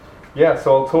Yeah,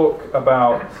 so I'll talk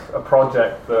about a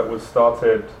project that was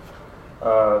started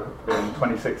in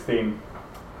 2016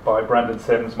 by Brendan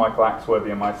Sims, Michael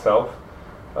Axworthy, and myself,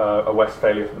 a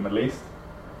Westphalia for the Middle East,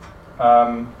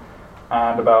 and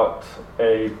about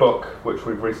a book which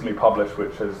we've recently published,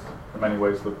 which is in many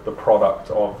ways the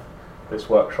product of this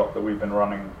workshop that we've been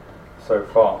running so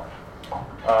far.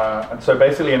 And so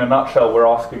basically, in a nutshell, we're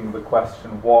asking the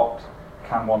question, what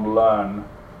can one learn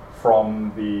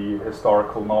from the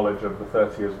historical knowledge of the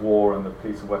 30 Years' War and the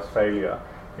Peace of Westphalia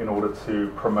in order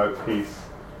to promote peace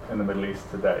in the Middle East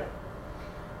today?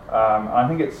 And I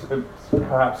think it's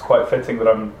perhaps quite fitting that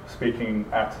I'm speaking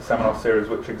at a seminar series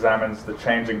which examines the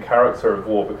changing character of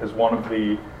war, because one of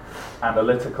the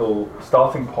analytical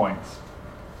starting points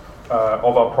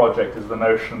of our project is the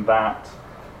notion that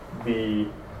the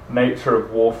nature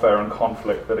of warfare and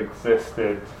conflict that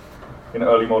existed in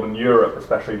early modern Europe,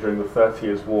 especially during the 30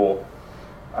 Years' War,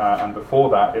 and before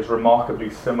that, is remarkably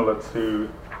similar to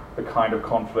the kind of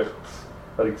conflicts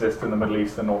that exist in the Middle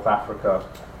East and North Africa,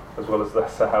 as well as the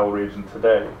Sahel region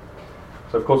today.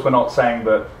 So of course we're not saying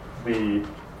that the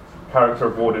character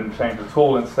of war didn't change at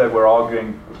all. Instead, we're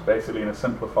arguing, basically in a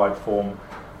simplified form,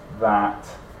 that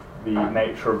the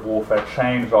nature of warfare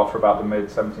changed after about the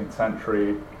mid-17th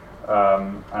century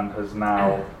and has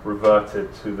now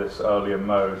reverted to this earlier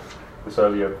mode, this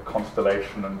earlier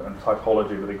constellation and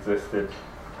typology that existed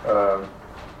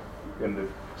in the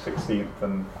 16th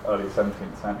and early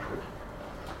 17th century.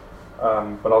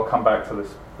 But I'll come back to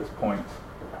this point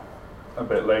a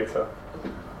bit later.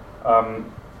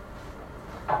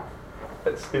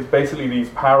 It's basically these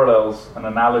parallels and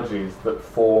analogies that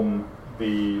form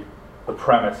the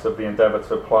premise of the endeavour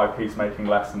to apply peacemaking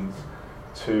lessons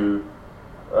to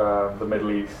the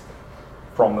Middle East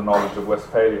from the knowledge of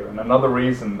Westphalia. And another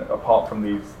reason, apart from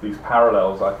these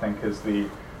parallels, I think, is the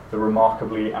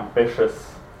remarkably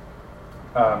ambitious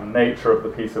nature of the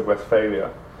Peace of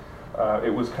Westphalia.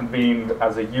 It was convened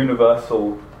as a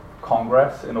universal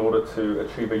congress in order to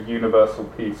achieve a universal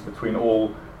peace between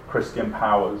all Christian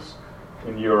powers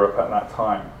in Europe at that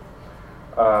time.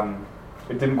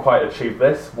 It didn't quite achieve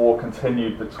this. War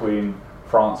continued between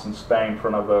France and Spain for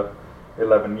another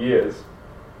 11 years.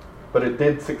 But it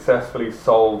did successfully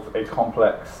solve a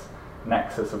complex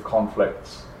nexus of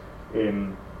conflicts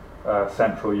in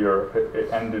Central Europe. It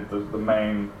ended the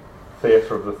main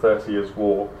theatre of the 30 Years'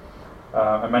 War.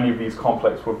 And many of these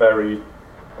conflicts were very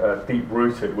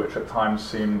deep-rooted, which at times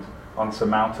seemed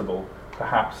unsurmountable,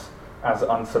 perhaps as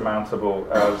unsurmountable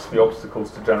as the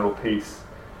obstacles to general peace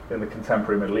in the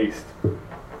contemporary Middle East.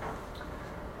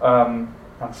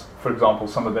 And for example,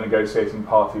 some of the negotiating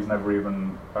parties never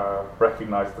even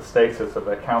recognized the status of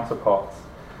their counterparts.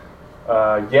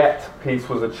 Yet peace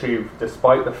was achieved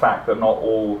despite the fact that not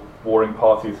all warring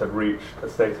parties had reached a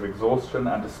state of exhaustion,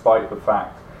 and despite the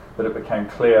fact that it became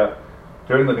clear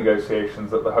during the negotiations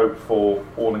that the hoped for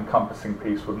all-encompassing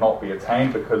peace would not be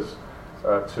attained because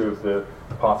two of the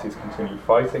parties continued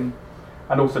fighting,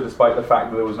 and also despite the fact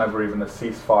that there was never even a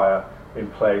ceasefire in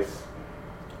place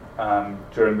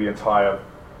during the entire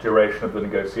duration of the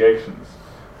negotiations,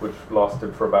 which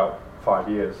lasted for about 5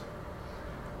 years.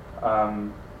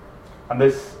 And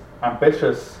this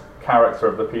ambitious character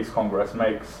of the Peace Congress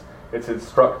makes its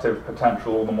instructive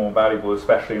potential all the more valuable,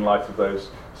 especially in light of those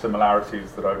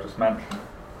similarities that I just mentioned.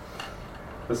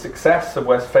 The success of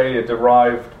Westphalia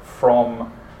derived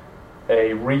from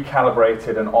a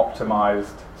recalibrated and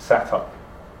optimized setup,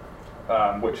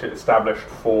 which it established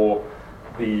for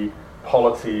the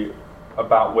polity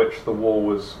about which the war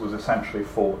was essentially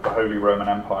fought, the Holy Roman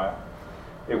Empire.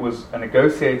 It was a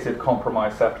negotiated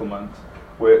compromise settlement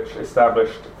which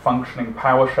established functioning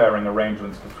power-sharing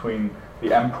arrangements between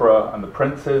the emperor and the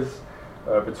princes,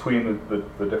 between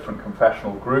the different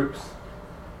confessional groups,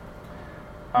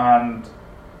 and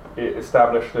it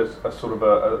established a sort of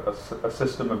a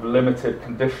system of limited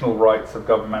conditional rights of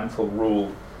governmental rule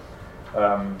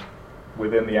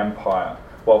within the empire,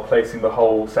 while placing the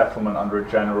whole settlement under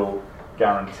a general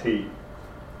guarantee,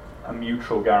 a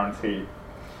mutual guarantee.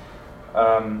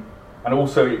 And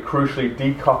also it crucially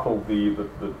decoupled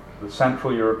the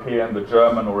Central European, the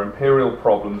German or imperial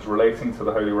problems relating to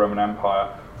the Holy Roman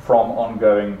Empire from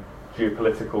ongoing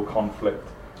geopolitical conflict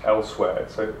elsewhere.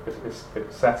 So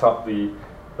it set up the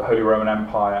Holy Roman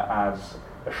Empire as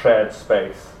a shared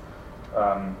space,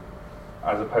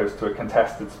 as opposed to a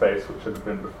contested space which had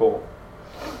been before.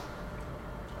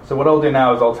 So what I'll do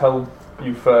now is I'll tell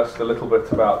you first a little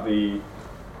bit about the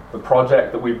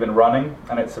project that we've been running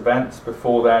and its events,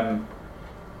 before then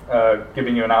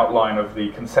giving you an outline of the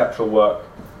conceptual work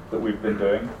that we've been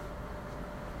doing,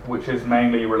 which is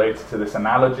mainly related to this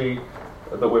analogy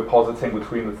that we're positing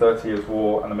between the 30 Years'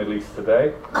 War and the Middle East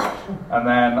today. And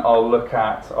then I'll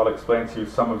explain to you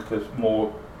some of the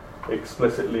more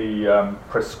explicitly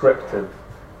prescriptive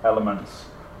elements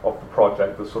of the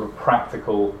project, the sort of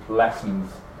practical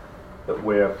lessons that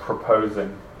we're proposing,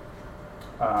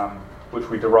 which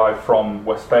we derive from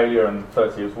Westphalia and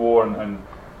 30 Years' War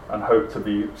and hope to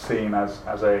be seen as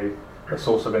a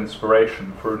source of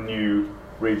inspiration for a new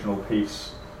regional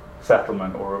peace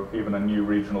settlement or even a new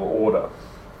regional order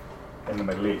in the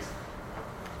Middle East.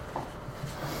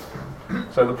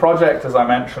 So the project, as I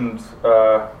mentioned,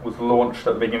 was launched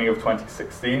at the beginning of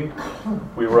 2016.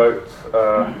 We wrote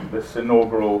this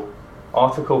inaugural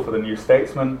article for the New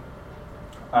Statesman,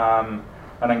 and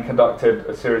then conducted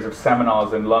a series of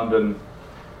seminars in London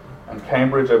and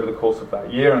Cambridge over the course of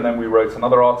that year, and then we wrote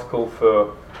another article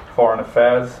for Foreign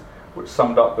Affairs, which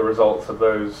summed up the results of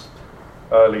those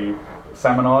early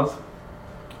seminars.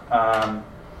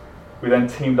 We then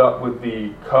teamed up with the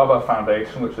Körber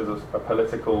Foundation, which is a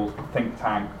political think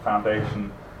tank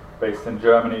foundation based in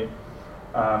Germany,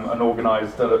 and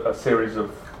organised a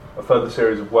further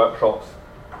series of workshops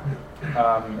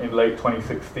in late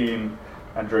 2016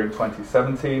 and during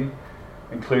 2017,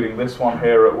 including this one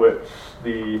here, at which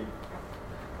the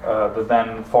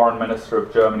then Foreign Minister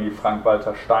of Germany,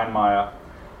 Frank-Walter Steinmeier,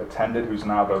 attended, who's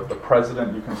now the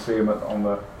president. You can see him on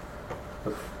the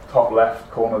top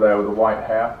left corner there with the white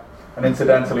hair. And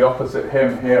incidentally, opposite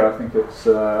him here, I think it's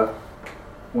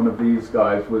one of these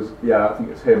guys I think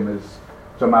it's him, is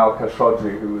Jamal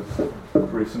Khashoggi, who was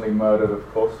recently murdered, of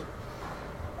course.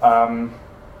 And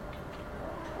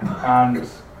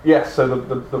yes, so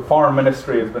the Foreign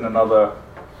Ministry has been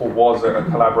was a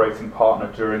collaborating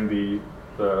partner during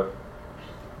the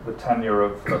tenure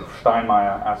of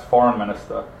Steinmeier as Foreign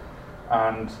Minister.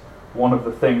 And one of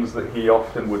the things that he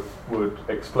often would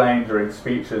explain during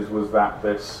speeches was that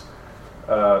that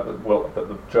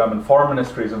the German Foreign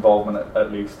Ministry's involvement,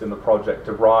 at least in the project,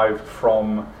 derived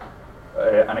from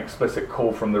an explicit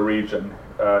call from the region.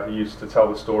 He used to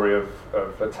tell the story of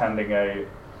attending a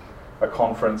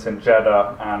conference in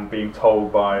Jeddah and being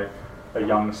told by a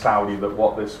young Saudi that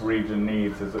what this region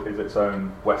needs is its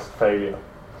own Westphalia.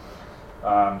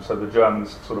 So the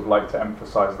Germans sort of like to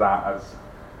emphasize that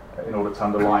in order to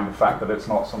underline the fact that it's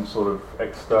not some sort of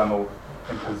external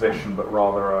imposition, but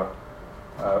rather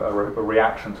a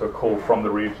reaction to a call from the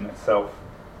region itself.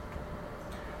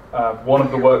 One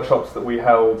of the workshops that we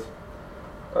held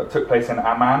took place in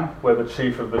Amman, where the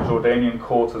chief of the Jordanian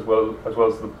court, as well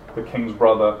as the king's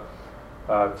brother,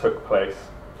 took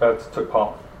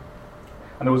part.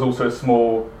 And there was also a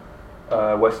small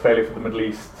Westphalia for the Middle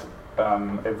East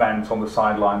event on the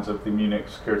sidelines of the Munich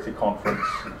Security Conference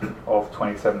of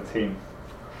 2017,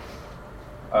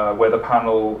 where the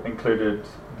panel included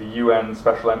the UN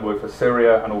Special Envoy for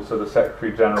Syria and also the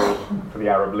Secretary General for the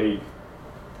Arab League.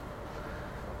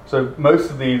 So most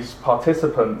of these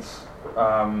participants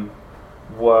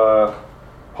were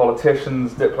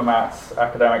politicians, diplomats,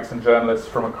 academics and journalists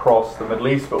from across the Middle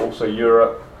East, but also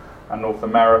Europe and North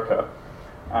America.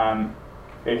 And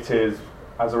it is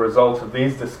as a result of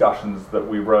these discussions that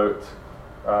we wrote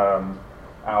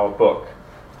our book.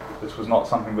 This was not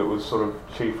something that was sort of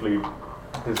chiefly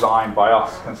designed by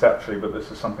us conceptually, but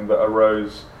this is something that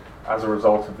arose as a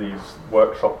result of these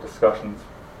workshop discussions.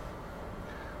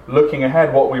 Looking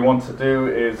ahead, what we want to do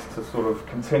is to sort of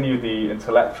continue the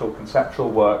intellectual,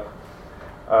 conceptual work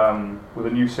with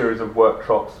a new series of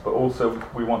workshops, but also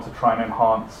we want to try and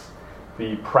enhance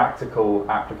the practical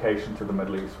application to the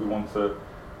Middle East. We want to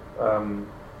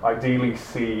ideally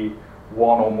see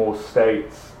one or more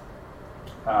states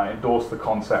endorse the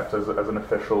concept as an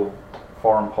official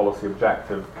foreign policy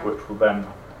objective, which will then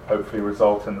hopefully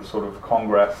result in the sort of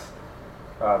congress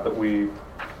that we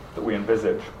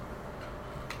envisage.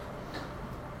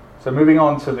 So moving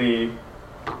on to the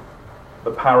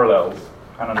parallels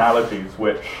and analogies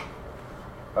which,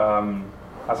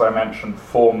 as I mentioned,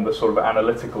 form the sort of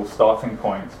analytical starting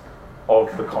point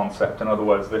of the concept. In other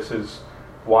words, this is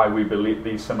why we believe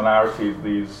these similarities,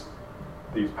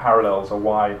 these parallels are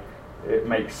why it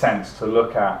makes sense to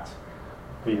look at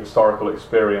the historical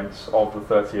experience of the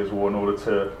 30 Years' War in order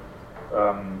to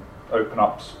open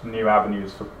up new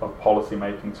avenues of policy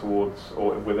making towards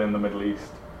or within the Middle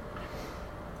East.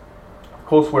 Of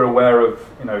course, we're aware of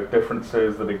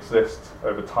differences that exist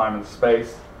over time and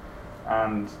space,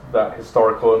 and that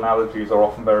historical analogies are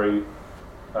often very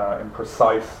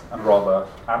imprecise and rather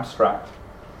abstract.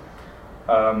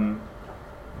 One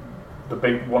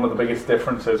of the biggest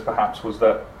differences, perhaps, was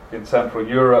that in Central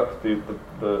Europe,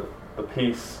 the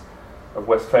peace of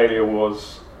Westphalia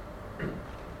was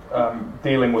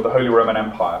dealing with the Holy Roman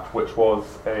Empire, which was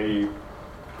a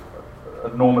a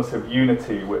normative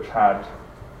unity which had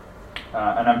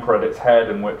an emperor at its head,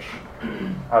 and which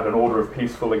had an order of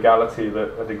peaceful equality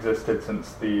that had existed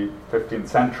since the 15th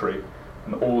century,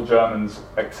 and all Germans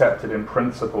accepted in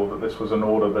principle that this was an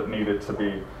order that needed to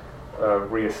be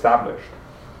re-established.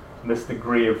 And this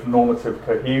degree of normative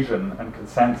cohesion and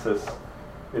consensus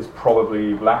is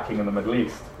probably lacking in the Middle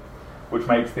East, which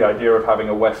makes the idea of having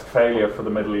a Westphalia for the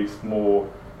Middle East more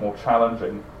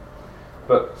challenging.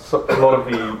 But a lot of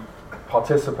the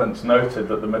participants noted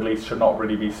that the Middle East should not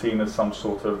really be seen as some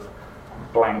sort of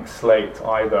blank slate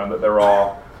either, and that there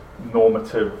are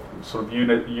normative, sort of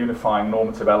unifying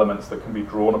normative elements that can be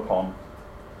drawn upon.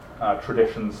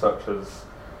 Traditions such as,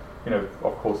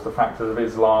 of course, the factors of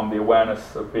Islam, the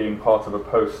awareness of being part of a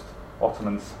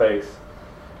post-Ottoman space.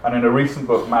 And in a recent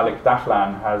book, Malik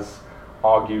Dahlan has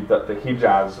argued that the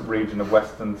Hijaz region of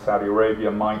western Saudi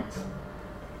Arabia might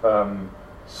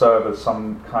serve as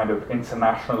some kind of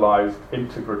internationalized,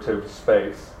 integrative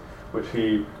space, which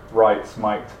he writes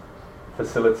might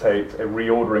facilitate a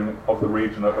reordering of the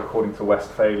region according to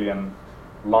Westphalian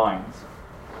lines.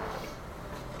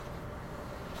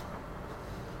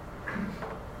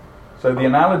 So the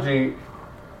analogy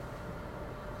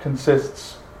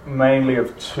consists mainly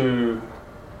of two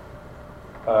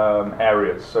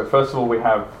areas. So first of all, we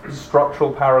have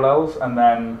structural parallels, and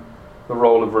then the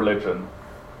role of religion,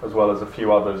 as well as a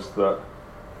few others that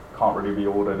can't really be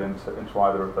ordered into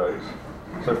either of those.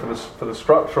 So for the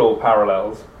structural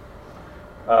parallels,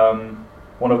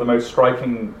 one of the most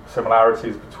striking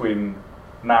similarities between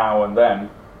now and then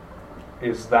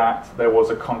is that there was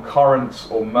a concurrence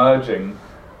or merging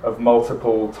of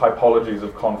multiple typologies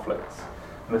of conflicts.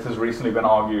 And this has recently been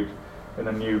argued in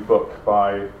a new book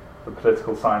by the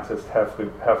political scientist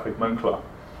Herfried Münkler.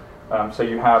 So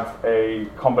you have a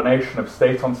combination of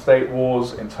state-on-state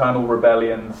wars, internal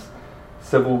rebellions,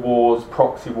 civil wars,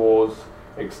 proxy wars,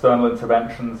 external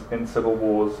interventions in civil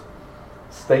wars,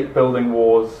 state-building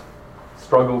wars,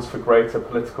 struggles for greater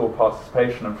political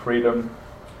participation and freedom,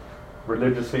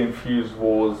 religiously infused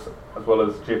wars, as well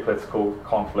as geopolitical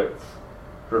conflicts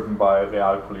driven by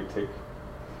realpolitik.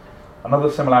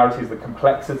 Another similarity is the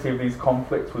complexity of these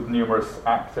conflicts, with numerous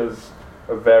actors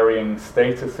of varying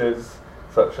statuses,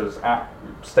 such as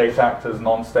state actors,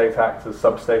 non-state actors,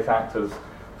 sub-state actors,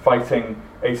 fighting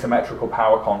asymmetrical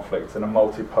power conflicts in a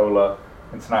multipolar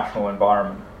international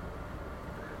environment.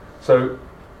 So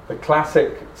the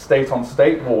classic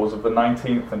state-on-state wars of the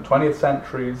 19th and 20th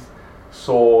centuries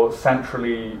saw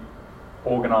centrally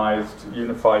organized,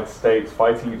 unified states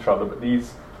fighting each other, but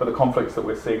the conflicts that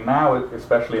we're seeing now,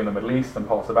 especially in the Middle East and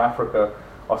parts of Africa,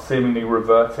 are seemingly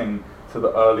reverting to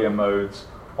the earlier modes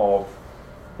of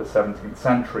the 17th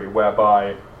century,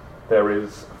 whereby there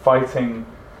is fighting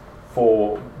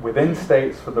within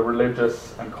states for the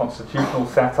religious and constitutional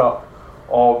setup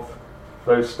of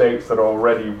those states that are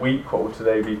already weak, what would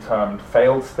today be termed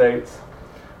failed states,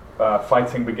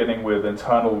 fighting beginning with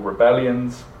internal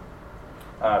rebellions,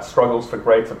 struggles for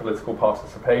greater political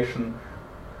participation,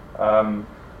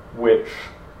 which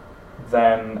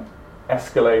then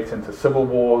escalate into civil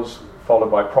wars, followed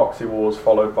by proxy wars,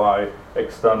 followed by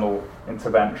external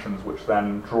interventions, which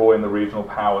then draw in the regional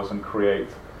powers and create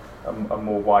a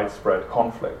more widespread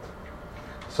conflict.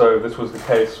 So this was the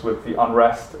case with the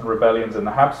unrest and rebellions in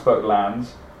the Habsburg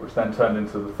lands, which then turned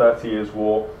into the 30 Years'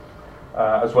 War,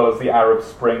 as well as the Arab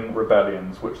Spring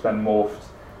rebellions, which then morphed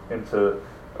into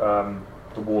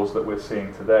the wars that we're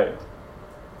seeing today.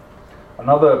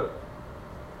 Another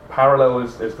parallel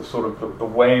is the sort of the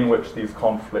way in which these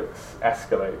conflicts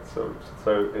escalate. So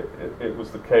it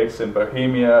was the case in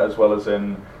Bohemia, as well as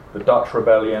in the Dutch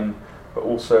rebellion, but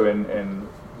also in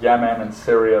Yemen and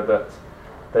Syria, that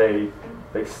they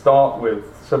start with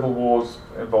civil wars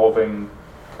involving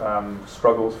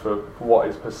struggles for what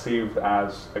is perceived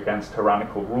as against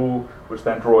tyrannical rule, which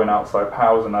then draw in outside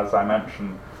powers, and as I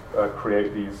mentioned,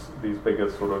 create these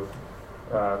bigger sort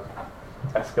of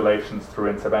escalations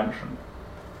through intervention.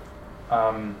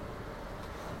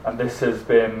 And this has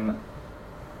been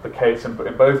the case in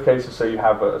both cases. So you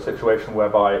have a situation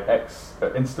whereby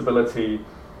instability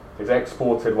is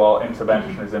exported while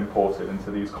intervention is imported into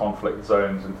these conflict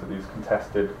zones, into these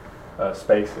contested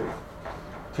spaces.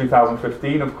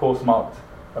 2015, of course, marked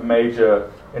a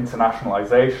major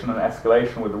internationalization and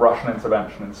escalation with Russian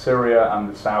intervention in Syria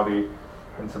and the Saudi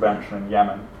intervention in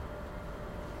Yemen.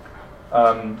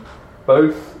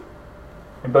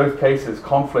 In both cases,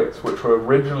 conflicts which were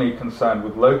originally concerned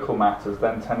with local matters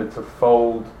then tended to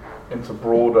fold into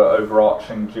broader,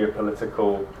 overarching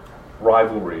geopolitical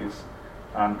rivalries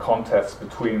and contests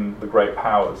between the great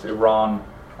powers, Iran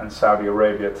and Saudi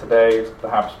Arabia today, the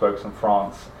Habsburgs and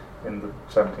France in the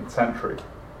 17th century.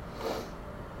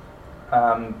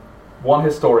 One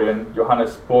historian,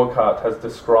 Johannes Burckhardt, has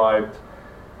described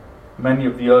many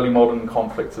of the early modern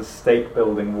conflicts as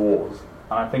state-building wars.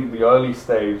 And I think the early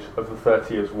stage of the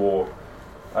 30 Years' War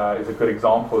is a good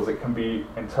example, as it can be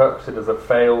interpreted as a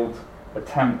failed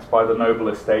attempt by the noble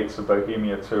estates of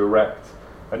Bohemia to erect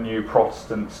a new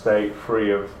Protestant state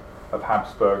free of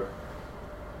Habsburg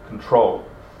control.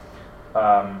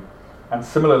 And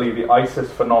similarly, the ISIS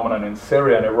phenomenon in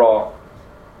Syria and Iraq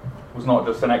was not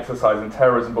just an exercise in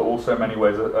terrorism, but also in many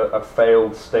ways a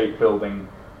failed state-building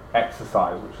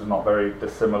exercise, which is not very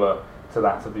dissimilar to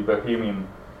that of the Bohemian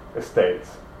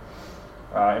estates.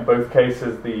 In both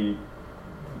cases, the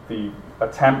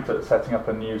attempt at setting up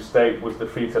a new state was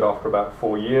defeated after about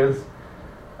 4 years.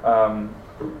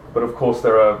 But of course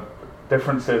there are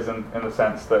differences in the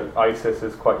sense that ISIS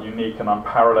is quite unique and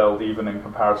unparalleled even in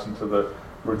comparison to the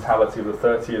brutality of the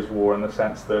 30 Years' War, in the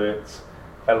sense that it's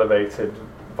elevated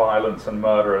violence and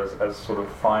murder as sort of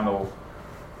final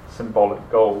symbolic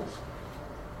goals.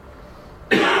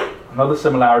 Another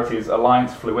similarity is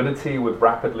alliance fluidity with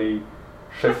rapidly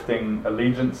shifting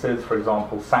allegiances. For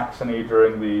example, Saxony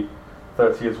during the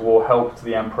 30 Years' War helped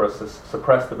the emperor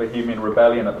suppress the Bohemian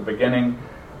rebellion at the beginning,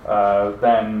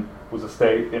 then was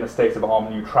in a state of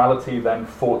armed neutrality, then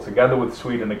fought together with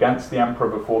Sweden against the emperor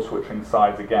before switching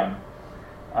sides again.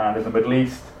 And in the Middle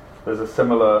East, there's a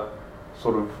similar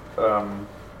sort of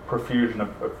profusion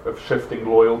of shifting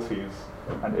loyalties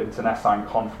and internecine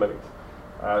conflict,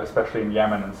 especially in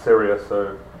Yemen and Syria.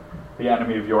 So the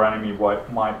enemy of your enemy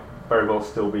might very well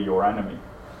still be your enemy.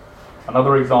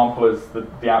 Another example is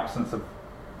the absence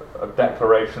of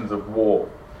declarations of war.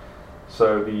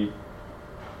 So the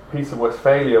Peace of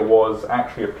Westphalia was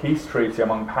actually a peace treaty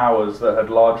among powers that had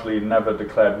largely never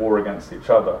declared war against each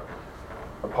other,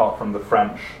 apart from the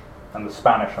French and the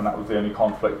Spanish, and that was the only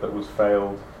conflict that was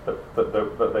failed,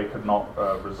 that they could not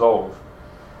resolve.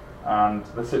 And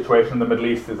the situation in the Middle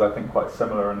East is, I think, quite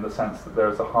similar in the sense that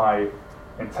there's a high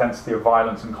intensity of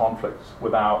violence and conflicts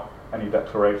without any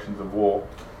declarations of war.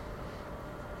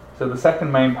 So the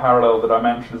second main parallel that I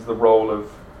mentioned is the role of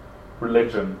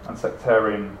religion and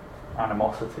sectarian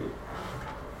animosity.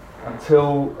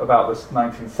 Until about the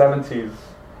 1970s,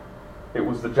 it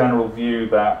was the general view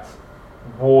that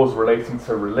wars relating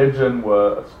to religion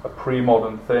were a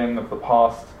pre-modern thing of the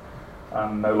past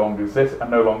and no longer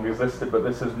existed, but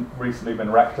this has recently been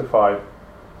rectified.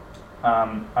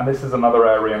 And this is another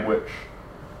area in which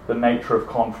the nature of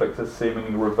conflict has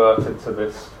seemingly reverted to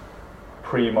this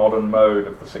pre-modern mode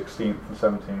of the 16th and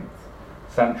 17th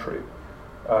century.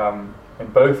 In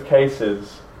both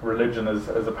cases, religion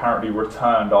has apparently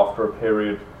returned after a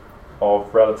period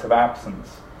of relative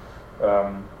absence.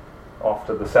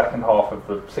 After the second half of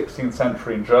the 16th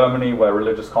century in Germany, where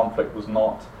religious conflict was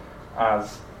not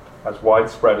as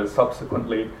widespread as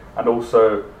subsequently, and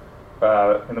also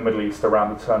in the Middle East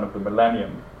around the turn of the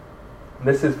millennium. And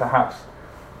this is perhaps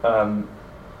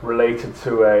related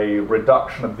to a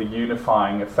reduction of the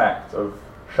unifying effect of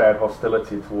shared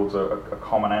hostility towards a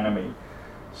common enemy.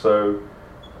 So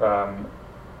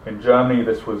in Germany,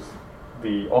 this was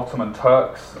the Ottoman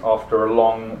Turks after a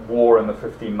long war in the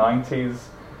 1590s.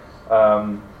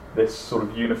 This sort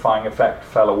of unifying effect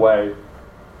fell away.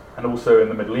 And also in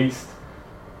the Middle East,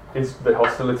 the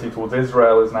hostility towards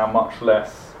Israel is now much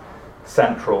less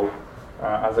central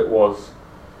as it was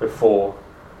before,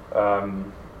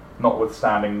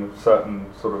 notwithstanding certain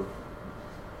sort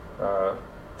of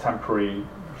temporary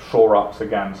shore-ups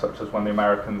again, such as when the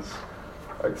Americans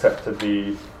accepted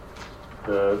the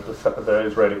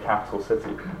Israeli capital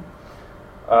city.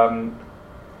 The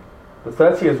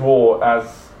 30 Years' War,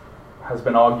 as has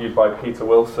been argued by Peter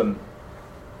Wilson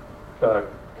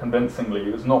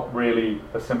convincingly, is not really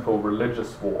a simple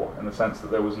religious war, in the sense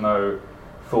that there was no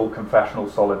full confessional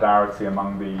solidarity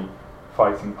among the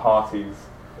fighting parties,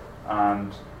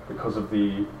 and because of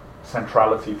the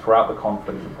centrality throughout the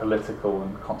conflict of political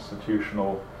and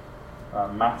constitutional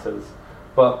matters.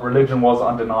 But religion was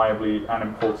undeniably an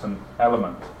important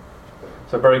element.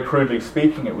 So very crudely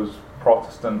speaking, it was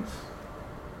Protestants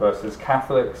versus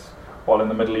Catholics, while in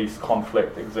the Middle East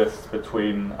conflict exists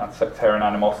between, and sectarian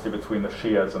animosity between the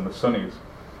Shias and the Sunnis.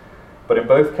 But in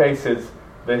both cases,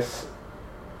 this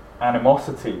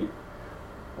animosity,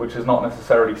 which is not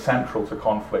necessarily central to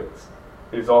conflicts,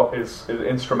 is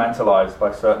instrumentalized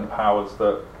by certain powers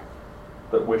that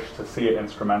wish to see it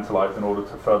instrumentalized in order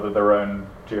to further their own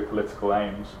geopolitical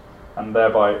aims, and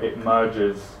thereby it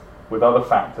merges with other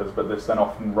factors, but this then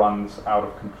often goes out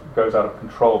of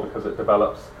control because it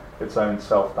develops its own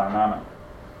self-dynamic.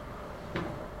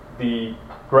 the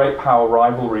great power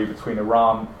rivalry between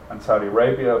Iran and Saudi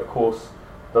Arabia, of course,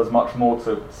 does much more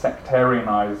to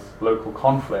sectarianize local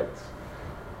conflicts,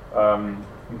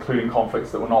 including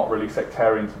conflicts that were not really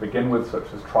sectarian to begin with,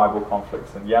 such as tribal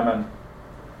conflicts in Yemen,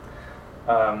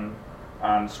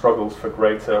 and struggles for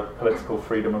greater political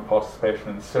freedom and participation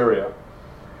in Syria.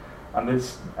 And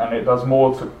it does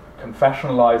more to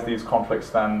confessionalize these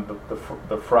conflicts than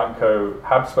the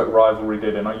Franco-Habsburg rivalry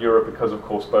did in Europe, because of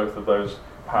course both of those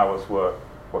powers were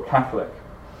Catholic.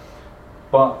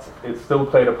 But it still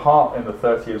played a part in the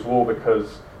 30 Years' War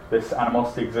because this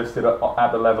animosity existed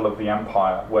at the level of the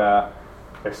empire, where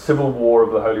a civil war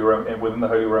of within the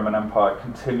Holy Roman Empire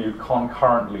continued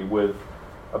concurrently with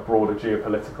a broader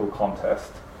geopolitical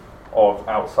contest of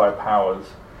outside powers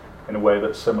in a way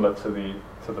that's similar to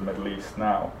the Middle East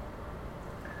now.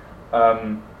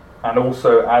 And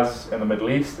also, as in the Middle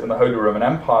East, in the Holy Roman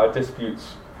Empire,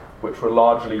 disputes which were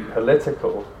largely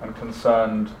political and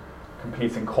concerned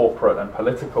competing corporate and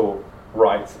political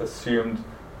rights assumed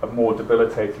a more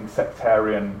debilitating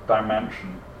sectarian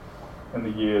dimension in the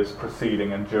years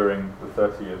preceding and during the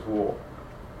 30 Years' War.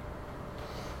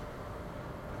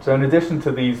 So in addition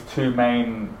to these two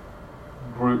main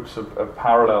groups of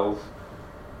parallels,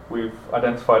 we've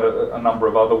identified a number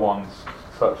of other ones,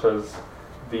 such as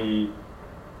the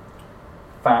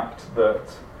fact that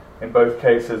in both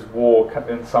cases war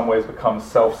in some ways becomes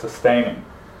self-sustaining,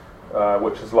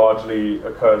 which largely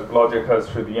occurs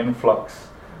through the influx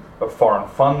of foreign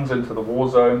funds into the war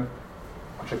zone,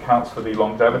 which accounts for the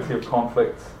longevity of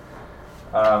conflicts,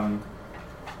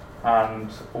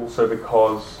 and also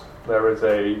because there is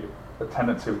a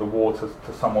tendency of the war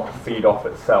to somewhat feed off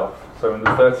itself. So in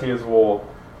the 30 Years' War,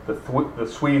 the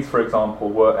Swedes, for example,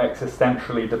 were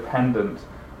existentially dependent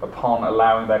upon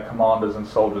allowing their commanders and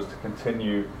soldiers to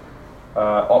continue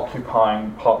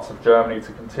occupying parts of Germany,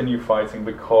 to continue fighting,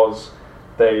 because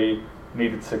they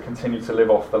needed to continue to live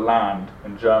off the land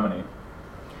in Germany,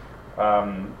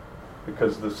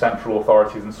 because the central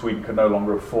authorities in Sweden could no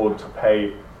longer afford to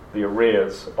pay the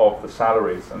arrears of the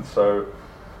salaries, and so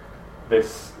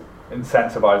this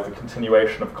incentivized the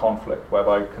continuation of conflict,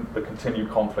 whereby the continued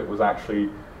conflict was actually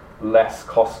less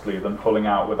costly than pulling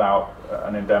out without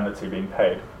an indemnity being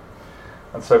paid.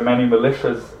 And so many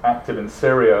militias active in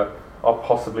Syria are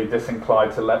possibly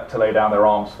disinclined to lay down their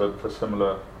arms for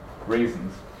similar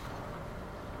reasons.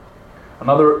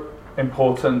 Another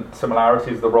important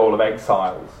similarity is the role of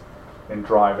exiles in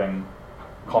driving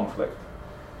conflict.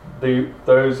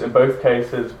 Those in both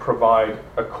cases provide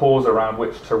a cause around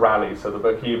which to rally. So the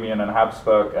Bohemian and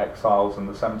Habsburg exiles in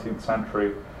the 17th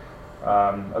century,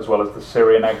 as well as the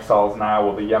Syrian exiles now,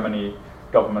 or the Yemeni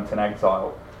government in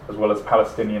exile, as well as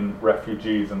Palestinian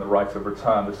refugees and the right of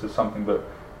return. This is something that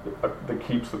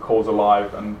keeps the cause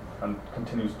alive and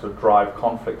continues to drive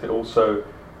conflict. It also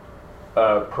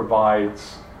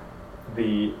provides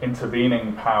the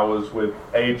intervening powers with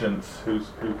agents who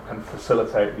can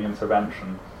facilitate the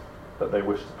intervention that they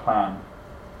wish to plan.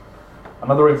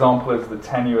 Another example is the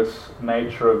tenuous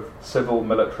nature of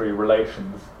civil-military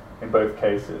relations in both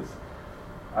cases,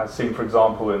 as seen, for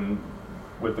example,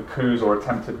 with the coups or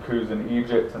attempted coups in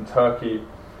Egypt and Turkey,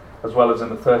 as well as in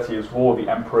the 30 Years' War, the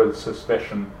emperor's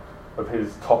suspicion of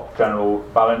his top general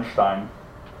Wallenstein,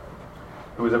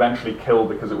 who was eventually killed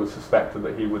because it was suspected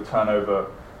that he would turn over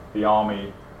the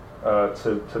army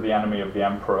to the enemy of the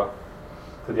emperor,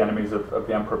 to the enemies of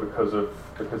the emperor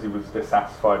because he was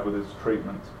dissatisfied with his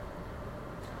treatment.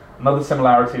 Another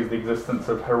similarity is the existence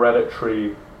of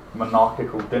hereditary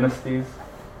monarchical dynasties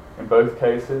in both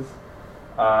cases,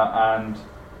 and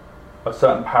a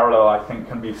certain parallel, I think,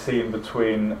 can be seen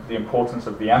between the importance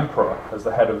of the emperor as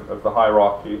the head of the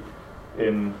hierarchy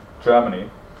in Germany,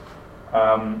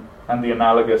 and the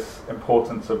analogous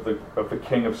importance of the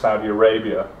king of Saudi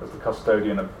Arabia as the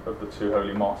custodian of the two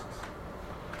holy mosques.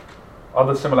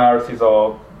 Other similarities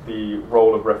are the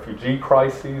role of refugee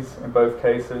crises in both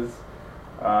cases,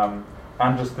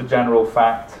 and just the general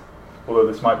fact, although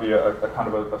this might be a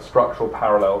kind of a structural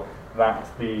parallel, that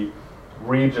the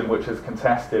region which is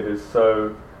contested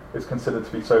is considered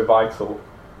to be so vital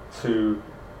to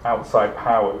outside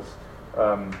powers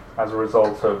as a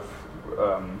result of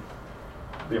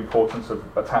the importance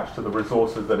attached to the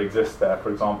resources that exist there.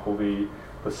 For example,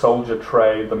 the soldier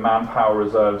trade, the manpower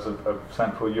reserves of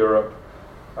Central Europe,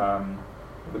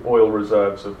 the oil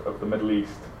reserves of the Middle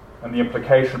East, and the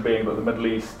implication being that the Middle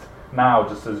East now,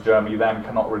 just as Germany then,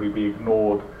 cannot really be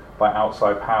ignored by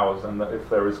outside powers, and that if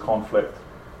there is conflict,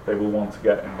 they will want to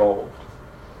get involved.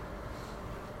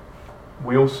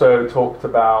 We also talked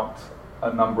about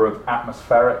a number of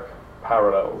atmospheric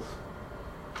parallels.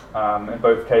 In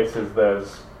both cases,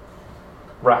 there's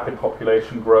rapid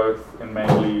population growth in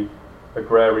mainly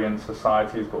agrarian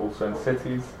societies, but also in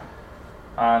cities.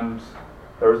 And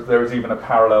there is even a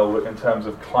parallel in terms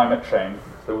of climate change.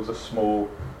 There was a small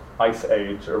ice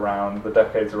age around the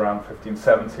decades around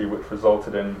 1570, which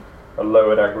resulted in a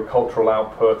lowered agricultural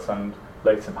output and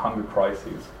latent hunger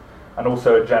crises, and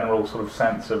also a general sort of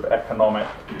sense of economic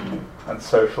and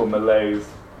social malaise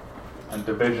and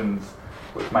divisions,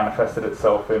 which manifested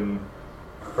itself in,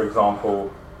 for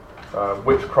example,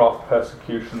 witchcraft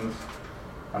persecutions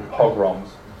and pogroms.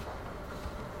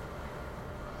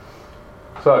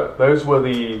 So those were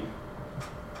the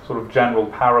sort of general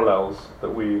parallels that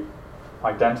we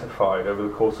identified over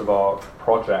the course of our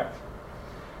project.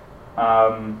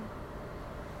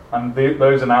 And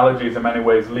those analogies in many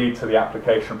ways lead to the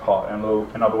application part.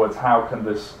 In other words, how can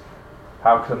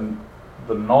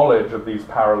the knowledge of these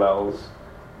parallels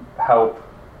help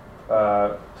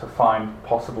to find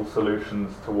possible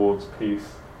solutions towards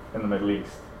peace in the Middle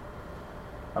East?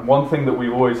 And one thing that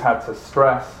we've always had to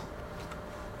stress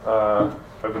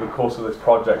over the course of this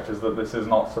project is that this is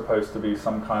not supposed to be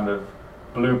some kind of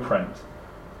blueprint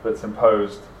that's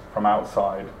imposed from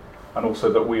outside, and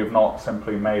also that we have not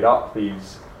simply made up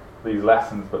these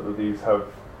lessons, but that these have,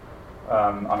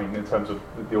 in terms of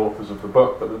the authors of the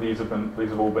book, but that these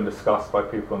have all been discussed by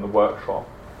people in the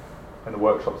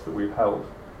workshops that we've held.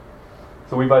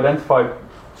 So we've identified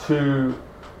two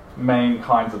main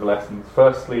kinds of lessons.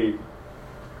 Firstly,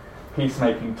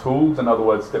 peacemaking tools, in other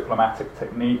words, diplomatic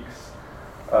techniques,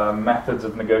 methods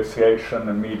of negotiation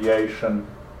and mediation,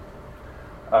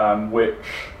 which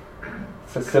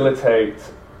facilitate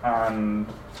and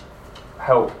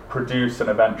help produce an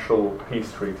eventual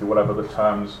peace treaty, whatever the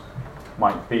terms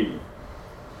might be.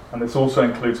 And this also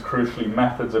includes, crucially,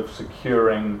 methods of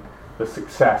securing the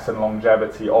success and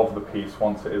longevity of the peace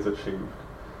once it is achieved.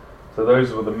 So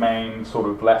those were the main sort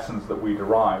of lessons that we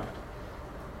derived,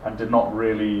 and did not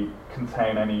really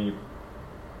contain any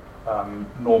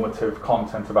normative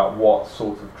content about what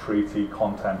sort of treaty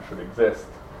content should exist.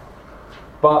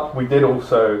 But we did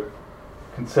also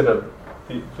consider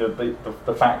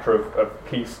the factor of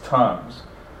peace terms,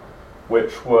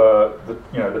 which were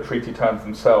the treaty terms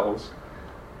themselves.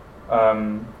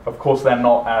 Of course, they're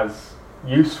not as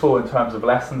useful in terms of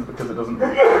lessons, because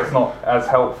it's not as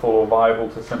helpful or viable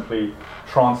to simply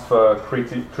transfer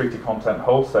treaty content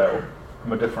wholesale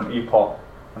from a different epoch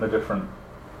and a different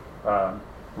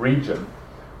region.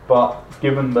 But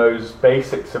given those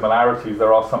basic similarities,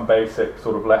 there are some basic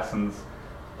sort of lessons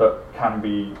that can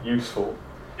be useful,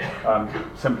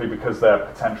 simply because they're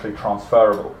potentially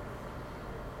transferable.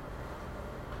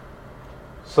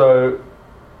 So,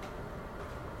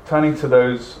 turning to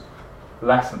those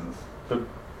lessons,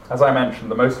 as I mentioned,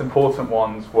 the most important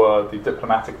ones were the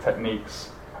diplomatic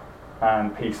techniques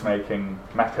and peacemaking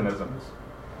mechanisms.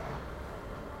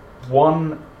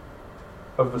 One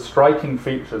of the striking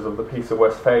features of the Peace of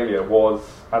Westphalia was,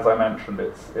 as I mentioned,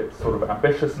 its sort of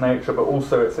ambitious nature, but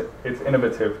also its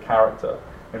innovative character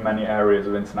in many areas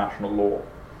of international law.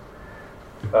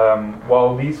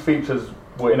 While these features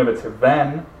were innovative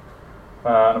then,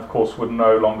 and of course would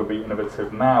no longer be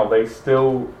innovative now, they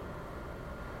still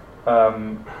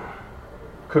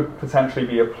could potentially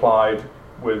be applied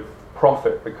with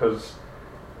profit because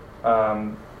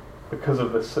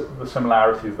of the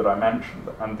similarities that I mentioned.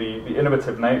 And the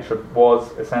innovative nature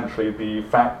was essentially the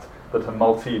fact that a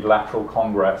multilateral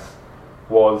congress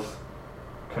was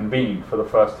convened for the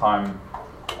first time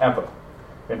ever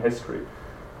in history,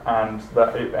 and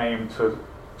that it aimed to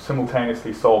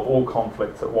simultaneously solve all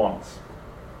conflicts at once.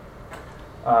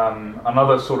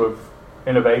 Another sort of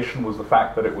innovation was the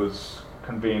fact that it was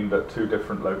convened at two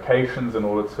different locations in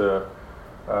order to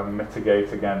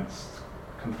mitigate against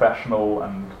confessional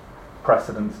and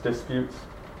precedence disputes,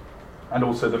 and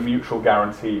also the mutual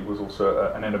guarantee was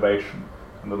also an innovation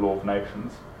in the law of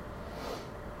nations.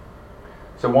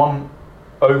 So one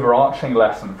overarching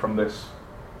lesson from this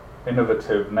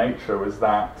innovative nature is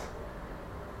that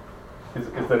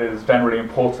it is generally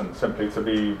important simply to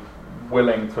be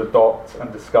willing to adopt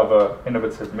and discover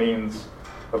innovative means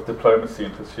of diplomacy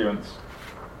in pursuance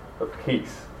of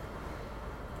peace.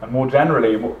 And more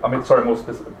generally, in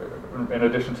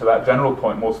addition to that general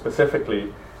point, more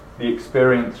specifically, the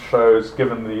experience shows,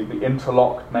 given the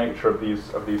interlocked nature of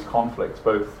these conflicts,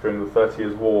 both during the 30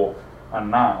 Years' War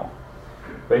and now,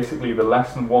 basically the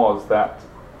lesson was that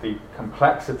the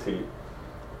complexity,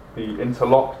 the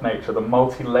interlocked nature, the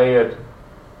multi-layered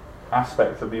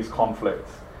aspects of these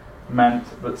conflicts meant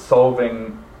that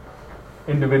solving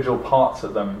individual parts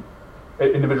of them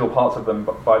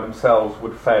by themselves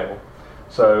would fail.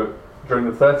 So during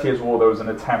the 30 Years' War, there was an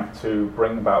attempt to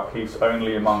bring about peace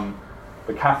only among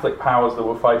the Catholic powers that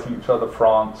were fighting each other,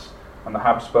 France and the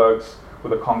Habsburgs,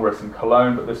 with a Congress in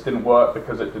Cologne, but this didn't work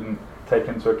because it didn't take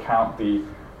into account the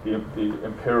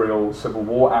imperial civil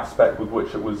war aspect with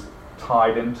which it was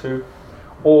tied into,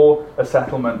 or a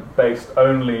settlement based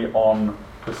only on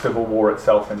the civil war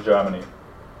itself in Germany.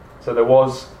 So there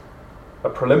was a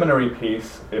preliminary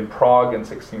peace in Prague in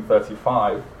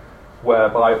 1635,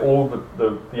 whereby all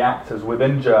the actors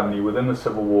within Germany, within the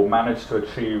civil war, managed to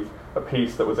achieve a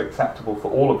peace that was acceptable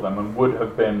for all of them and would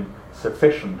have been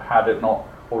sufficient had it not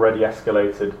already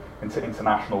escalated into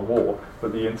international war.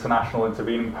 But the international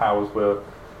intervening powers were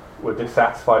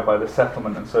dissatisfied by the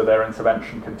settlement, and so their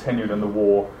intervention continued and the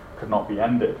war could not be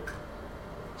ended.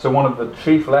 So one of the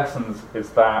chief lessons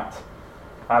is that,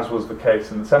 as was the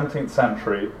case in the 17th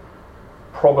century,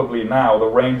 probably now the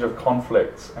range of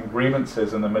conflicts and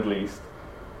grievances in the Middle East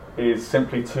is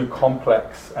simply too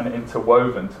complex and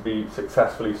interwoven to be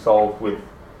successfully solved with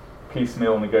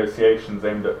piecemeal negotiations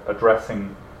aimed at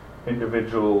addressing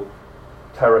individual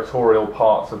territorial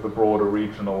parts of the broader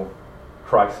regional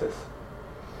crisis.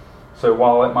 So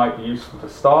while it might be useful to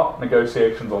start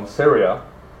negotiations on Syria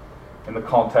in the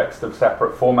context of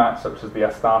separate formats such as the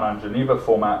Astana and Geneva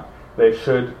format, they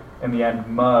should in the end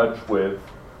merge with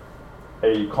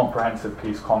a comprehensive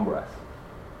peace congress.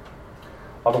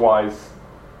 Otherwise,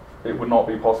 it would not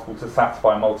be possible to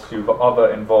satisfy a multitude of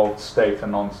other involved state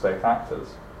and non-state actors.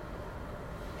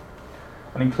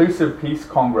 An inclusive peace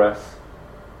congress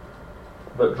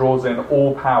that draws in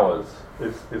all powers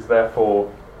is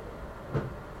therefore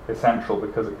essential,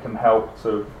 because it can help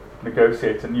to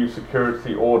negotiate a new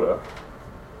security order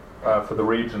for the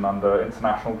region under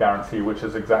international guarantee, which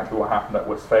is exactly what happened at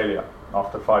Westphalia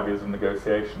after 5 years of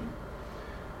negotiation.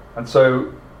 And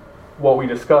so what we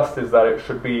discussed is that it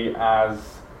should be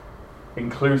as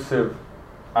inclusive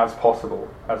as possible,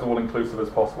 as all-inclusive as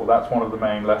possible. That's one of the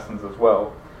main lessons as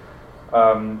well.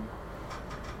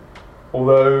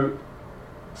 Although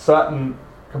certain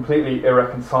completely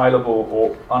irreconcilable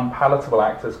or unpalatable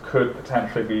actors could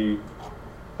potentially be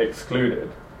excluded,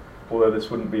 although this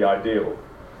wouldn't be ideal.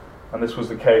 And this was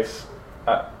the case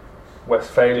at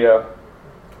Westphalia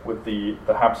with the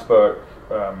Habsburg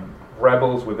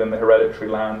rebels within the hereditary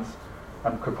lands,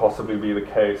 and could possibly be the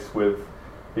case with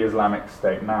the Islamic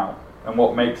State now. And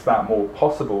what makes that more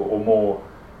possible or more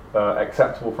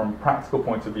acceptable from a practical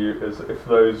point of view is if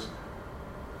those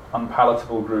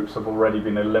unpalatable groups have already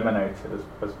been eliminated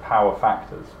as power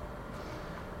factors.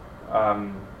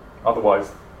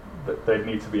 Otherwise, they'd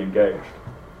need to be engaged.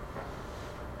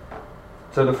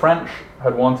 So the French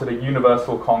had wanted a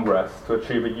universal congress to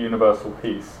achieve a universal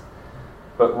peace,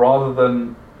 but rather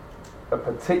than a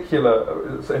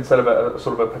particular, instead of a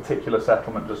sort of a particular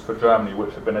settlement just for Germany,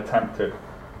 which had been attempted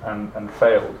and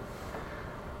failed.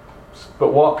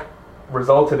 But what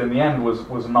resulted in the end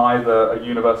was neither a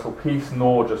universal peace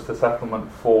nor just a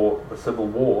settlement for the civil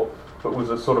war, but was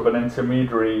a sort of an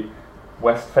intermediary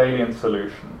Westphalian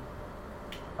solution.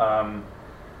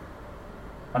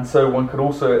 And so one could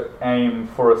also aim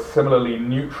for a similarly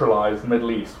neutralized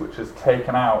Middle East, which is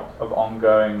taken out of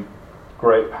ongoing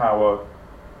great power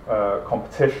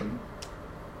competition,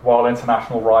 while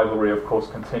international rivalry, of course,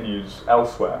 continues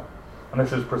elsewhere. And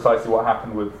this is precisely what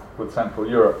happened with Central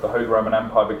Europe. The Holy Roman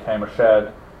Empire became a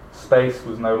shared space,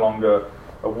 was no longer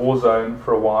a war zone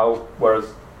for a while,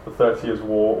 whereas the 30 Years'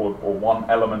 War, or one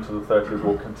element of the 30 Years'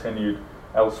 War, continued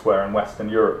elsewhere in Western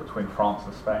Europe between France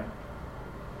and Spain.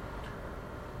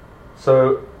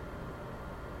 So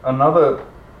another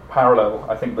parallel,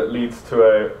 I think, that leads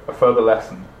to a further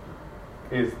lesson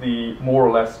is the more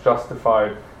or less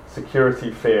justified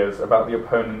security fears about the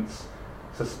opponent's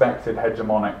suspected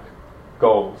hegemonic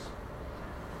goals.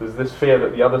 There's this fear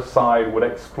that the other side would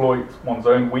exploit one's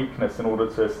own weakness in order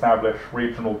to establish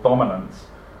regional dominance,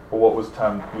 or what was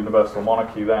termed universal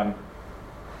monarchy then,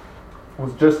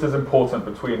 was just as important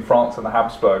between France and the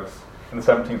Habsburgs in the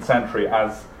 17th century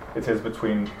as it is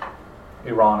between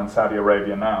Iran and Saudi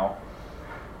Arabia now.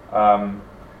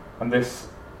 And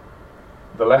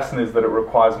the lesson is that it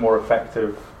requires more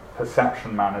effective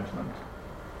perception management.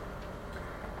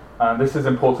 And this is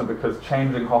important because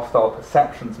changing hostile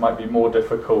perceptions might be more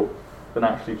difficult than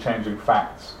actually changing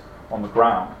facts on the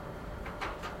ground.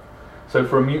 So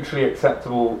for a mutually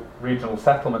acceptable regional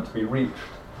settlement to be reached,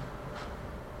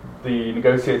 the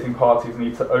negotiating parties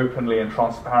need to openly and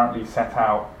transparently set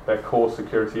out their core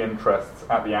security interests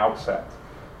at the outset,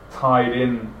 tied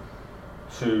in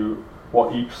to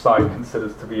what each side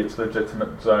considers to be its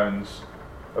legitimate zones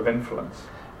of influence.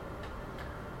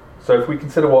 So if we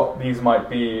consider what these might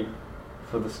be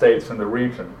for the states in the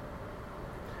region,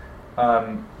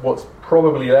 What's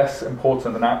probably less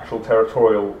important than actual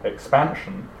territorial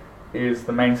expansion is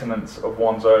the maintenance of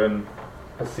one's own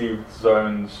perceived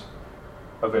zones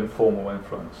of informal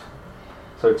influence.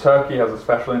 So Turkey has a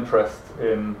special interest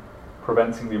in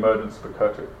preventing the emergence of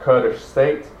a Kurdish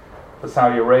state. For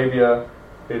Saudi Arabia,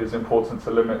 it is important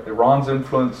to limit Iran's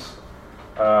influence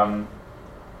and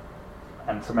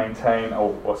to maintain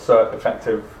or assert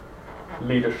effective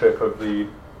leadership of the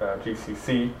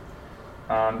GCC.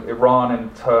 And Iran, in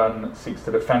turn, seeks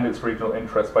to defend its regional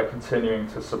interests by continuing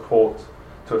to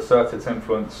assert its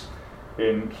influence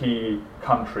in key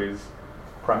countries,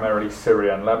 primarily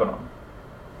Syria and Lebanon.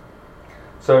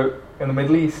 So in the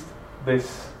Middle East,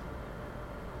 this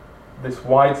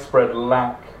widespread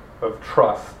lack of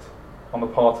trust on the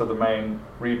part of the main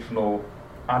regional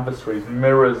adversaries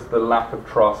mirrors the lack of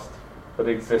trust that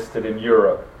existed in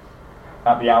Europe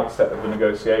at the outset of the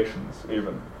negotiations,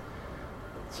 even.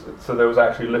 So there was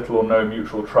actually little or no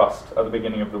mutual trust at the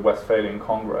beginning of the Westphalian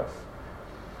Congress.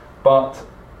 But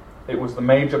it was the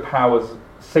major powers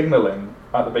signaling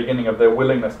at the beginning of their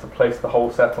willingness to place the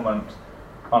whole settlement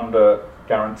under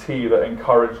guarantee that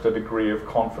encouraged a degree of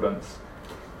confidence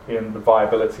in the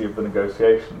viability of the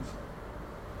negotiations.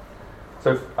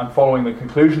 So, and following the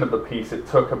conclusion of the peace, it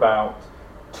took about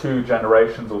 2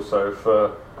 generations or so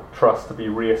for trust to be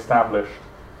re-established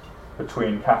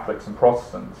between Catholics and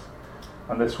Protestants.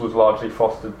 And this was largely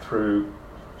fostered through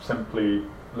simply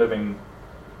living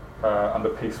under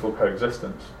peaceful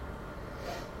coexistence.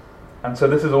 And so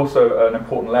this is also an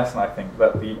important lesson, I think,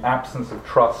 that the absence of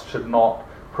trust should not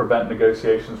prevent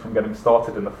negotiations from getting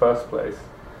started in the first place.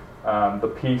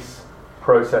 The peace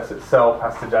process itself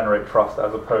has to generate trust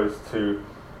as opposed to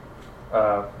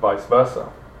vice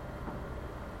versa.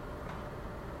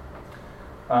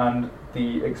 And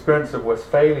the experience of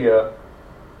Westphalia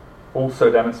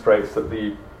also demonstrates that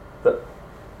that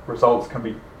results can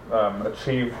be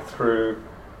achieved through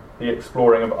the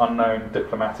exploring of unknown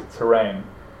diplomatic terrain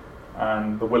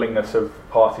and the willingness of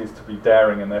parties to be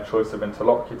daring in their choice of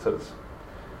interlocutors.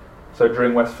 So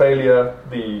during Westphalia,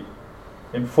 the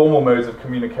informal modes of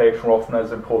communication were often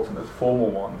as important as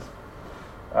formal ones.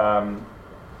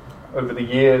 Over the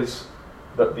years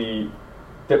that the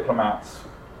diplomats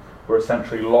were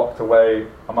essentially locked away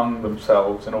among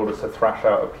themselves in order to thrash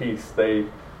out a peace, they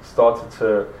started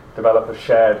to develop a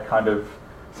shared kind of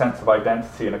sense of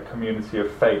identity and a community of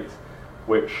fate,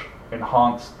 which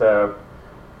enhanced their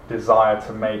desire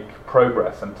to make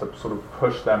progress and to sort of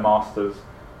push their masters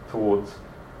towards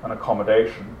an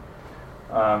accommodation.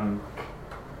 And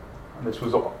this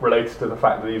was related to the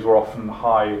fact that these were often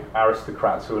high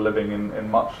aristocrats who were living in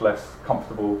much less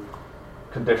comfortable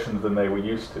conditions than they were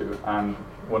used to, and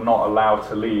were not allowed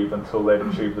to leave until they'd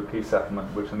achieved the peace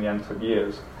settlement, which in the end took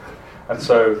years. And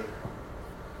so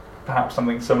perhaps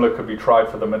something similar could be tried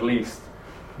for the Middle East.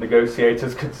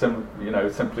 Negotiators could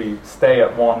simply stay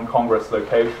at one Congress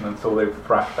location until they've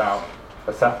thrashed out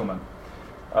a settlement,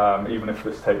 even if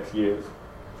this takes years.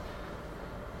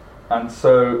 And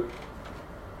so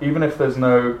even if there's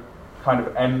no kind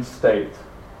of end state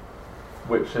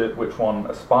which one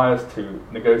aspires to,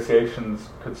 negotiations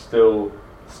could still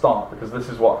start, because this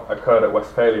is what occurred at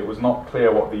Westphalia. It was not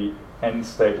clear what the end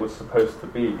state was supposed to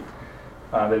be.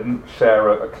 They didn't share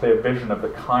a clear vision of the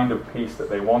kind of peace that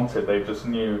they wanted. They just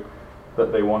knew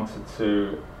that they wanted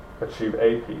to achieve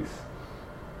a peace.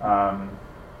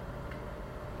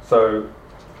 So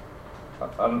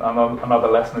another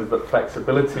lesson is that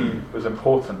flexibility was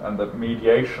important, and that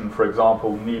mediation, for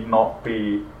example, need not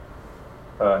be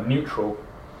neutral.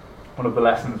 One of the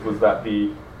lessons was that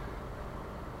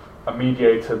a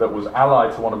mediator that was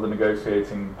allied to one of the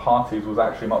negotiating parties was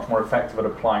actually much more effective at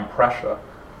applying pressure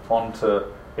onto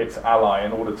its ally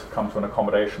in order to come to an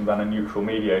accommodation than a neutral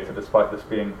mediator, despite this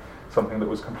being something that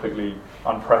was completely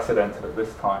unprecedented at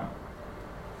this time.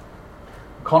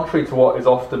 Contrary to what is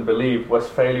often believed,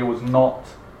 Westphalia was not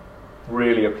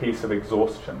really a peace of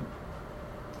exhaustion.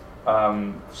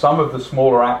 Some of the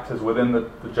smaller actors within the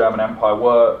German Empire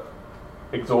were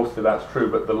exhausted, that's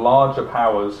true, but the larger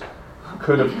powers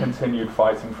could have continued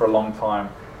fighting for a long time,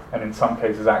 and in some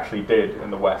cases actually did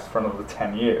in the West for another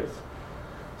 10 years.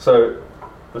 So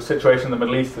the situation in the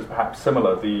Middle East is perhaps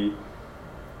similar. The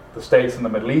states in the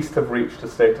Middle East have reached a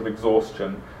state of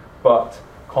exhaustion, but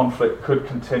conflict could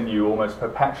continue almost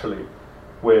perpetually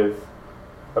with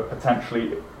a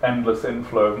potentially endless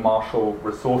inflow of martial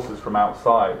resources from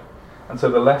outside. And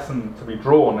so the lesson to be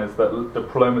drawn is that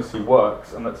diplomacy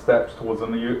works, and that steps towards a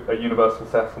universal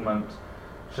settlement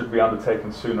should be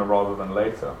undertaken sooner rather than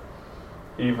later,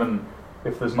 even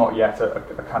if there's not yet a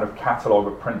kind of catalogue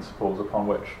of principles upon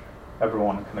which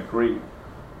everyone can agree.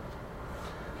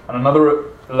 And another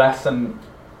lesson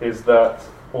is that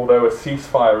although a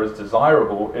ceasefire is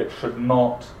desirable, it should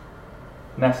not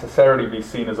necessarily be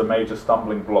seen as a major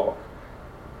stumbling block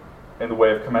in the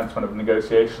way of commencement of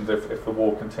negotiations if the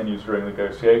war continues during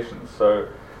negotiations. So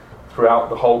throughout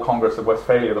the whole Congress of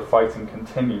Westphalia, the fighting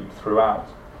continued throughout.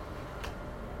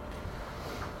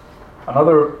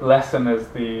 Another lesson is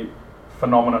the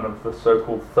phenomenon of the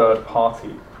so-called third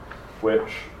party,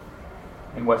 which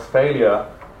in Westphalia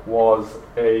was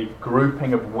a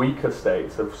grouping of weaker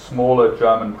states, of smaller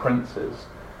German princes,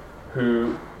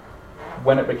 who,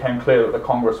 when it became clear that the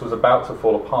Congress was about to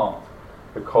fall apart,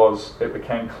 because it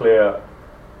became clear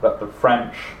that the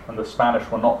French and the Spanish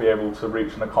would not be able to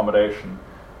reach an accommodation,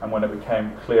 and when it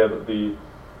became clear that the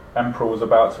emperor was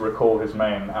about to recall his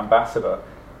main ambassador,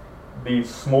 these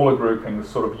smaller groupings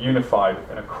sort of unified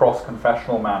in a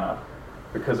cross-confessional manner,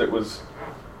 because it was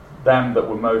them that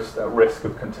were most at risk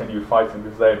of continued fighting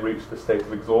because they had reached a state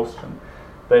of exhaustion.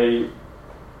 They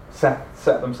set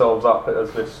themselves up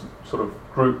as this sort of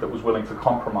group that was willing to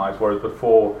compromise, whereas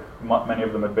before many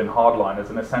of them had been hardliners,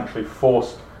 and essentially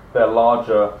forced their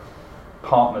larger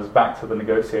partners back to the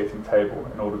negotiating table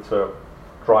in order to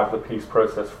drive the peace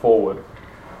process forward,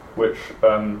 which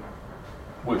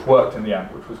worked in the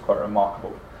end, which was quite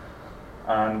remarkable.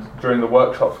 And during the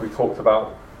workshops we talked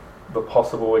about the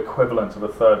possible equivalent of a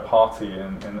third party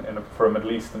for a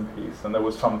Middle Eastern peace, and there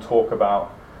was some talk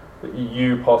about the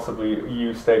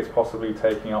EU states possibly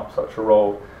taking up such a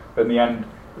role, but in the end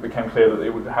it became clear that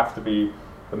it would have to be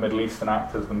the Middle Eastern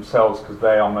actors themselves, because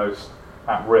they are most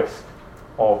at risk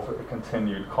of a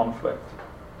continued conflict.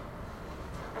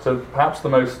 So perhaps the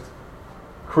most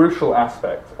crucial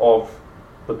aspect of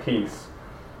the peace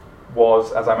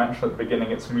was, as I mentioned at the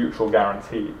beginning, its mutual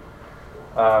guarantee.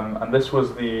 And this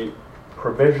was the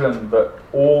provision that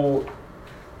all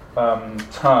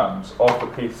terms of the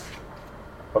Peace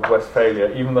of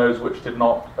Westphalia, even those which did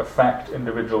not affect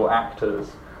individual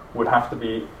actors, would have to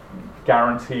be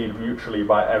guaranteed mutually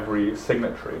by every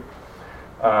signatory,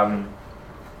 by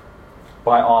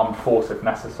armed force if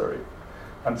necessary.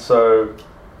 And so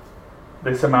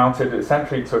this amounted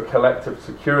essentially to a collective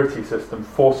security system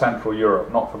for Central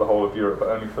Europe, not for the whole of Europe, but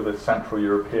only for this Central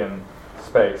European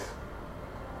space.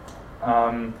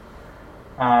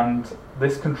 And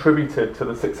this contributed to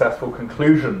the successful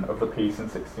conclusion of the peace in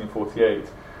 1648,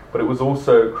 but it was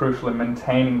also crucial in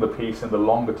maintaining the peace in the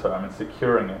longer term and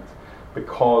securing it,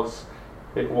 because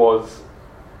it was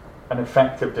an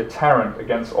effective deterrent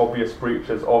against obvious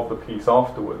breaches of the peace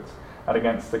afterwards, and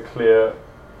against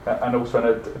and also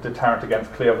a deterrent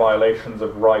against clear violations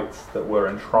of rights that were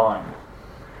enshrined.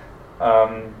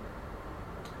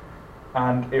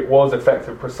 And it was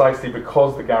effective precisely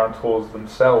because the guarantors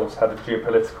themselves had a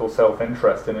geopolitical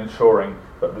self-interest in ensuring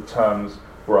that the terms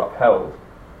were upheld.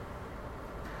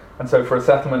 And so for a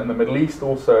settlement in the Middle East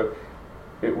also,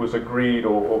 it was agreed,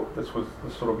 or this was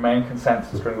the sort of main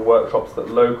consensus during the workshops, that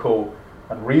local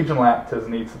and regional actors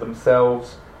need to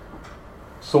themselves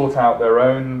sort out their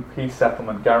own peace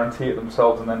settlement, guarantee it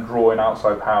themselves, and then draw in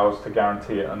outside powers to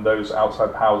guarantee it. And those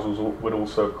outside powers would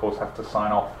also, of course, have to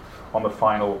sign off on the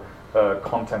final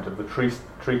content of the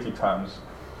treaty terms.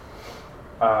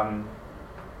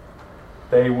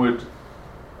 They would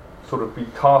sort of be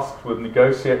tasked with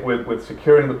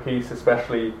securing the peace,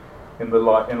 especially in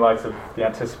light of the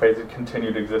anticipated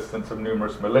continued existence of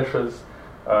numerous militias,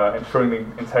 ensuring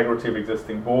the integrity of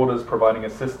existing borders, providing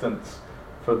assistance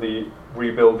for the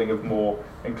rebuilding of more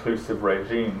inclusive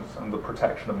regimes and the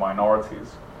protection of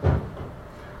minorities.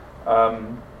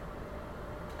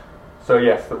 So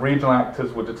yes, the regional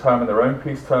actors would determine their own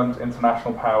peace terms,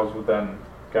 international powers would then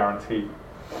guarantee.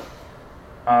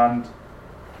 And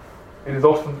it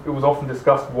was often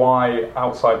discussed why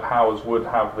outside powers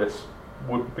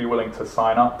would be willing to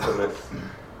sign up to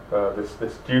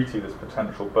this duty, this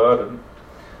potential burden.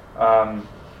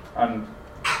 And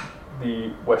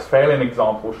the Westphalian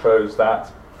example shows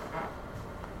that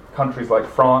countries like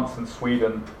France and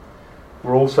Sweden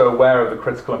were also aware of the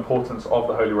critical importance of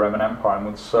the Holy Roman Empire,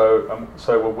 and so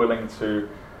were willing to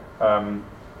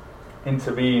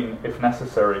intervene if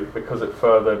necessary, because it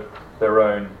furthered their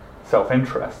own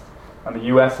self-interest. And the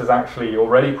US has actually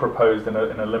already proposed in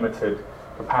a limited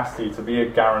capacity to be a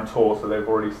guarantor, so they've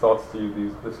already started to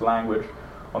use this language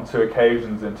on 2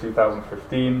 occasions in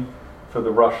 2015 for the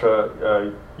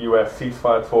Russia-US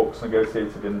ceasefire talks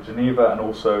negotiated in Geneva, and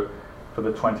also for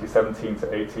the 2017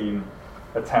 to 18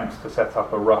 attempts to set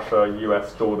up a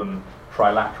Russia-US-Jordan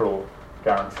trilateral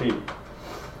guarantee.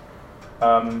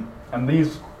 And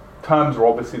these terms are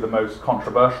obviously the most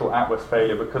controversial at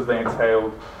Westphalia because they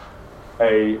entailed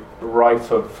a right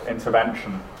of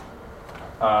intervention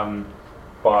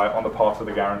on the part of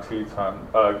the guarantee term,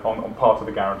 on part of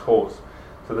the guarantors.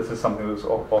 So this is something that's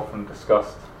often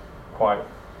discussed quite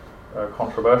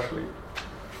controversially.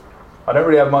 I don't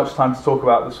really have much time to talk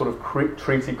about the sort of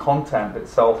treaty content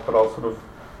itself, but I'll sort of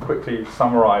quickly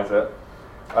summarize it.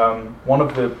 One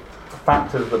of the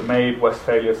factors that made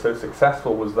Westphalia so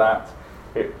successful was that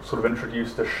it sort of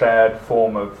introduced a shared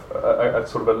form of, a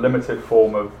sort of a limited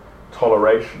form of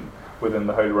toleration within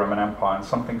the Holy Roman Empire, and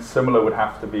something similar would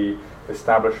have to be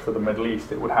established for the Middle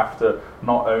East. It would have to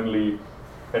not only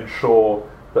ensure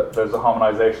that there's a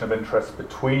harmonization of interests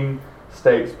between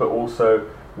states, but also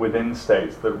within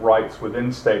states, that rights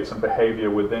within states and behavior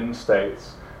within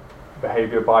states,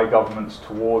 behavior by governments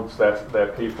towards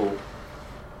their people,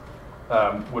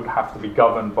 would have to be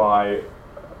governed by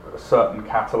a certain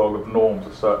catalogue of norms,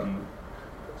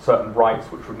 certain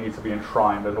rights which would need to be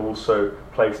enshrined and also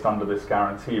placed under this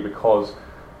guarantee, because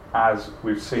as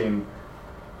we've seen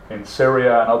in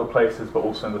Syria and other places, but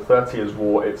also in the 30 Years'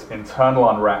 War, it's internal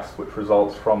unrest which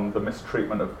results from the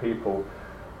mistreatment of people,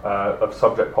 of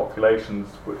subject populations,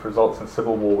 which results in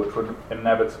civil war, which would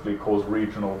inevitably cause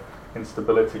regional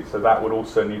instability. So that would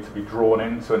also need to be drawn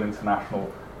into an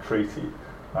international treaty,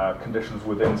 conditions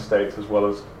within states as well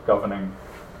as governing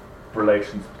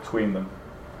relations between them.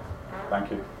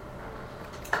 Thank you.